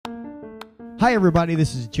Hi everybody,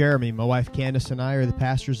 this is Jeremy. My wife Candace and I are the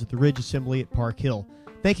pastors at the Ridge Assembly at Park Hill.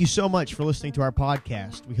 Thank you so much for listening to our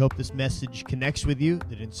podcast. We hope this message connects with you,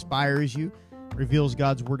 that inspires you, reveals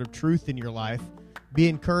God's word of truth in your life. Be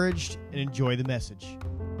encouraged and enjoy the message.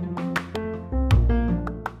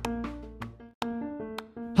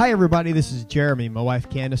 Hi everybody, this is Jeremy. My wife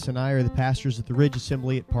Candace and I are the pastors at the Ridge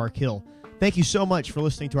Assembly at Park Hill. Thank you so much for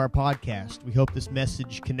listening to our podcast. We hope this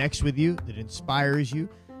message connects with you, that inspires you,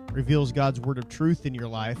 reveals God's word of truth in your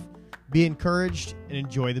life. Be encouraged and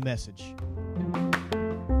enjoy the message.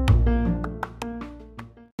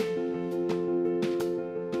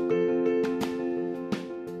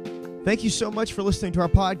 Thank you so much for listening to our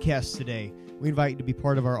podcast today. We invite you to be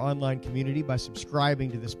part of our online community by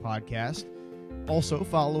subscribing to this podcast. Also,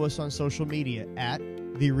 follow us on social media at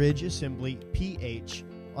The Ridge Assembly PH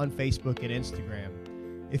on Facebook and Instagram.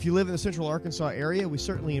 If you live in the Central Arkansas area, we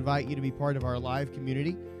certainly invite you to be part of our live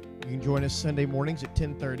community. You can join us Sunday mornings at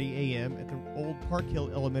 10:30 a.m. at the old Park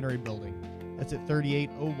Hill Elementary Building. That's at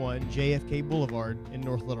 3801 JFK Boulevard in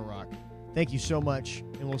North Little Rock. Thank you so much,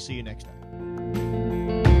 and we'll see you next time.